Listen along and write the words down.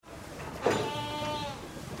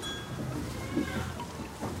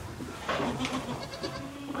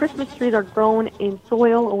Christmas trees are grown in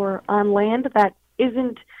soil or on land that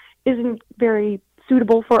isn't very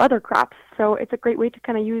suitable for other crops. So it's a great way to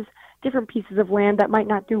kind of use different pieces of land that might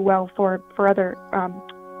not do well for other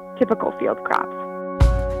typical field crops.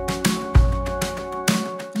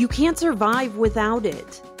 You can't survive without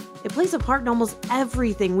it. It plays a part in almost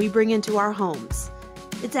everything we bring into our homes.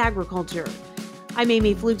 It's agriculture. I'm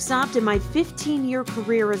Amy Flugsoft. In my 15-year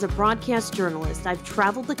career as a broadcast journalist, I've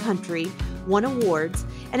traveled the country, won awards,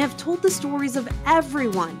 and have told the stories of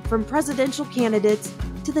everyone from presidential candidates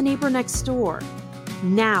to the neighbor next door.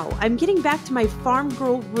 Now, I'm getting back to my farm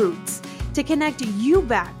girl roots to connect you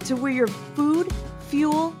back to where your food,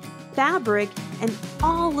 fuel, fabric, and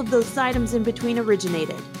all of those items in between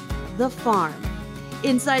originated, the farm.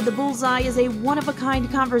 Inside the Bullseye is a one-of-a-kind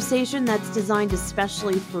conversation that's designed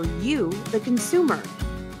especially for you, the consumer.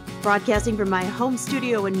 Broadcasting from my home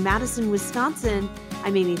studio in Madison, Wisconsin,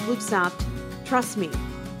 I'm Amy Flugsoft. Trust me,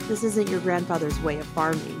 this isn't your grandfather's way of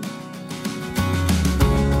farming.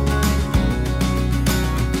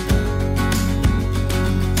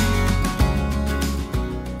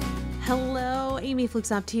 Hello, Amy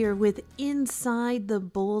Flugsoft here with Inside the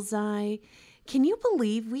Bullseye. Can you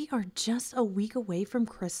believe we are just a week away from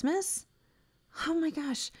Christmas? Oh my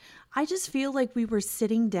gosh, I just feel like we were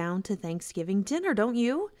sitting down to Thanksgiving dinner, don't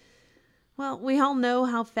you? Well, we all know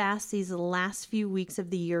how fast these last few weeks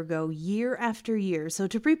of the year go, year after year. So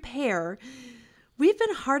to prepare, we've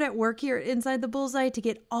been hard at work here at Inside the Bullseye to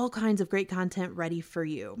get all kinds of great content ready for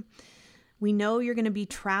you. We know you're going to be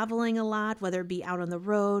traveling a lot, whether it be out on the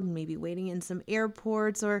road, maybe waiting in some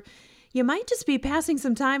airports, or you might just be passing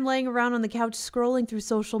some time laying around on the couch scrolling through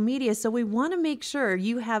social media. So we want to make sure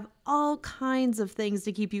you have all kinds of things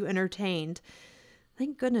to keep you entertained.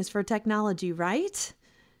 Thank goodness for technology, right?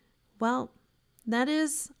 Well, that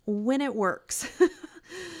is when it works.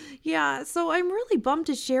 Yeah, so I'm really bummed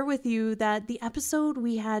to share with you that the episode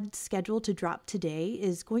we had scheduled to drop today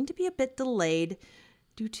is going to be a bit delayed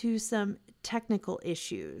due to some technical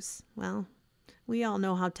issues. Well, we all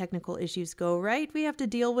know how technical issues go, right? We have to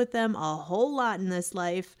deal with them a whole lot in this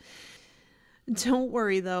life. Don't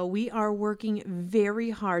worry, though. We are working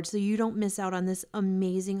very hard so you don't miss out on this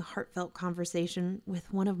amazing, heartfelt conversation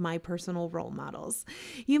with one of my personal role models.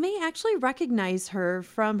 You may actually recognize her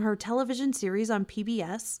from her television series on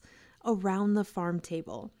PBS, Around the Farm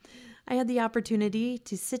Table. I had the opportunity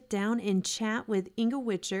to sit down and chat with Inga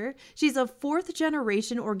Witcher. She's a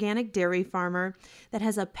fourth-generation organic dairy farmer that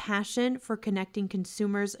has a passion for connecting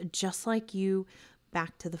consumers just like you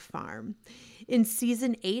back to the farm. In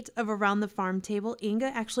season 8 of Around the Farm Table, Inga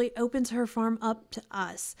actually opens her farm up to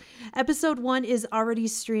us. Episode 1 is already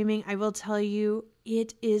streaming. I will tell you,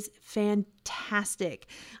 it is fantastic.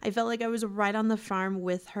 I felt like I was right on the farm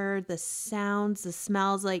with her. The sounds, the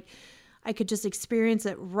smells, like I could just experience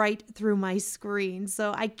it right through my screen.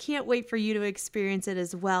 So I can't wait for you to experience it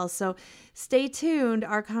as well. So stay tuned.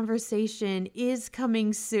 Our conversation is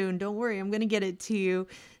coming soon. Don't worry, I'm going to get it to you.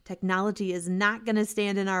 Technology is not going to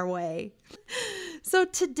stand in our way. So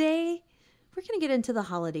today, we're going to get into the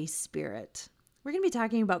holiday spirit. We're going to be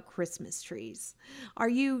talking about Christmas trees. Are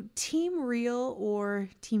you team real or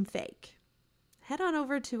team fake? Head on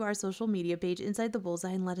over to our social media page, Inside the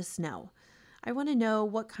Bullseye, and let us know. I want to know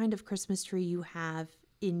what kind of Christmas tree you have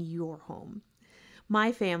in your home.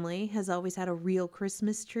 My family has always had a real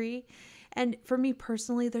Christmas tree. And for me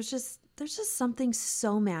personally, there's just something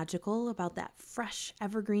so magical about that fresh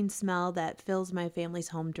evergreen smell that fills my family's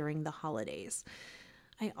home during the holidays.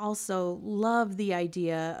 I also love the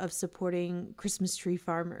idea of supporting Christmas tree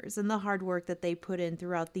farmers and the hard work that they put in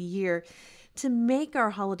throughout the year to make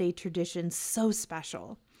our holiday traditions so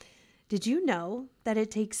special. Did you know that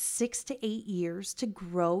it takes 6 to 8 years to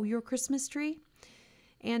grow your Christmas tree?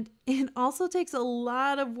 And it also takes a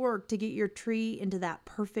lot of work to get your tree into that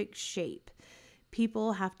perfect shape.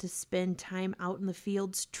 People have to spend time out in the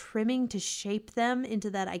fields trimming to shape them into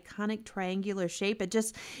that iconic triangular shape. It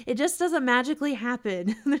just doesn't magically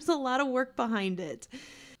happen. There's a lot of work behind it.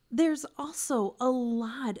 There's also a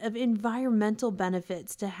lot of environmental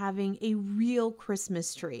benefits to having a real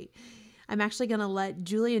Christmas tree. I'm actually going to let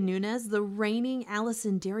Julia Nunez, the reigning Alice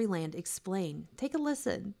in Dairyland, explain. Take a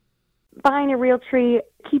listen. Buying a real tree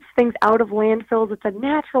keeps things out of landfills. It's a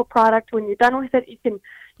natural product. When you're done with it, you can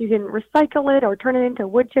recycle it or turn it into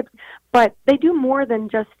wood chips. But they do more than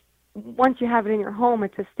just once you have it in your home,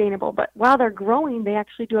 it's sustainable. But while they're growing, they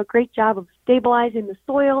actually do a great job of stabilizing the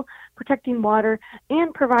soil, protecting water,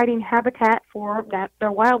 and providing habitat for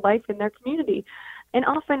their wildlife in their community. And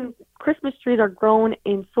often Christmas trees are grown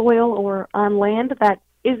in soil or on land that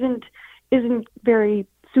isn't very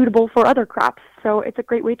suitable for other crops. So it's a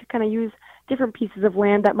great way to kind of use different pieces of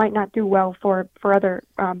land that might not do well for other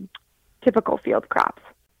typical field crops.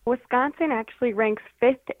 Wisconsin actually ranks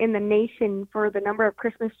 5th in the nation for the number of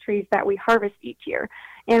Christmas trees that we harvest each year.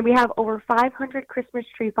 And we have over 500 Christmas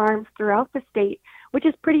tree farms throughout the state, which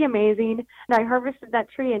is pretty amazing. And I harvested that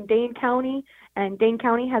tree in Dane County, and Dane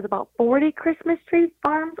County has about 40 Christmas tree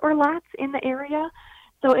farms or lots in the area.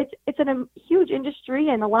 So it's a huge industry,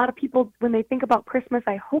 and a lot of people, when they think about Christmas,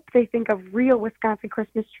 I hope they think of real Wisconsin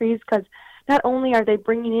Christmas trees, because not only are they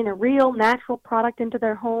bringing in a real natural product into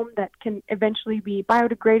their home that can eventually be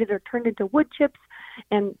biodegraded or turned into wood chips,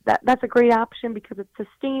 and that's a great option because it's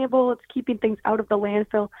sustainable, it's keeping things out of the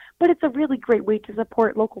landfill, but it's a really great way to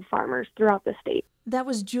support local farmers throughout the state. That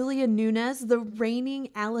was Julia Nunes, the reigning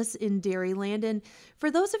Alice in Dairyland. And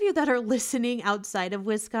for those of you that are listening outside of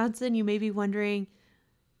Wisconsin, you may be wondering,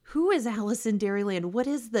 who is Alice in Dairyland? What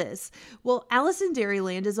is this? Well, Alice in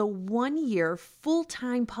Dairyland is a 1-year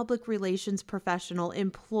full-time public relations professional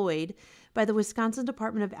employed by the Wisconsin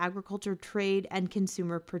Department of Agriculture, Trade, and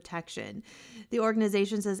Consumer Protection. The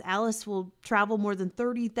organization says Alice will travel more than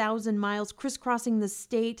 30,000 miles, crisscrossing the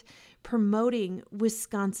state, promoting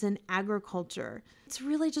Wisconsin agriculture. It's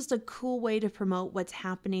really just a cool way to promote what's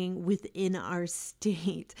happening within our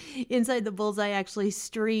state. Inside the Bullseye actually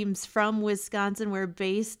streams from Wisconsin. We're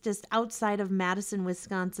based just outside of Madison,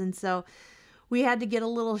 Wisconsin. So we had to get a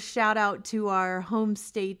little shout out to our home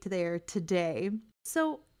state there today.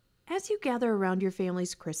 So as you gather around your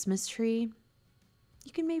family's Christmas tree,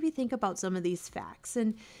 you can maybe think about some of these facts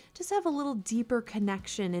and just have a little deeper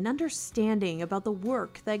connection and understanding about the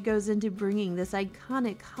work that goes into bringing this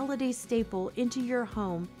iconic holiday staple into your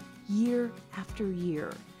home year after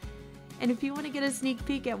year. And if you want to get a sneak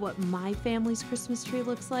peek at what my family's Christmas tree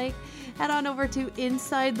looks like, head on over to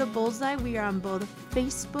Inside the Bullseye. We are on both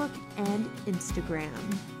Facebook and Instagram.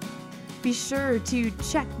 Be sure to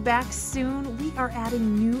check back soon. We are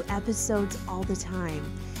adding new episodes all the time.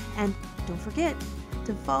 And don't forget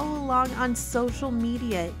to follow along on social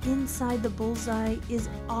media. Inside the Bullseye is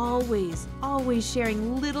always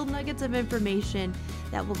sharing little nuggets of information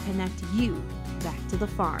that will connect you back to the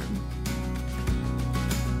farm.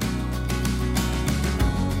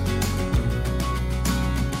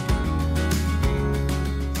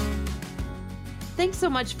 Thanks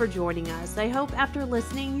so much for joining us. I hope after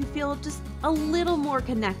listening you feel just a little more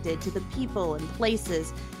connected to the people and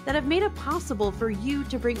places that have made it possible for you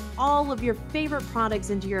to bring all of your favorite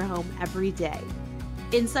products into your home every day.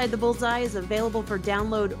 Inside the Bullseye is available for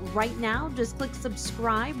download right now. Just click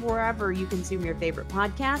subscribe wherever you consume your favorite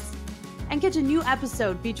podcasts and catch a new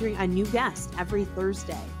episode featuring a new guest every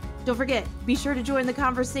Thursday. Don't forget, be sure to join the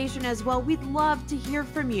conversation as well. We'd love to hear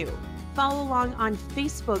from you. Follow along on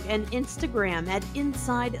Facebook and Instagram at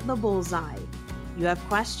Inside the Bullseye. You have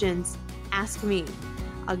questions? Ask me.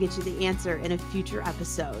 I'll get you the answer in a future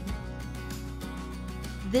episode.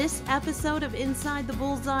 This episode of Inside the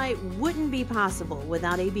Bullseye wouldn't be possible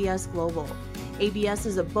without ABS Global. ABS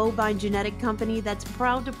is a bovine genetic company that's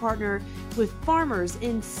proud to partner with farmers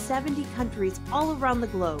in 70 countries all around the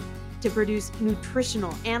globe to produce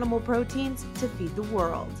nutritional animal proteins to feed the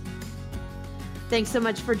world. Thanks so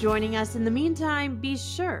much for joining us. In the meantime, be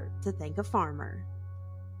sure to thank a farmer.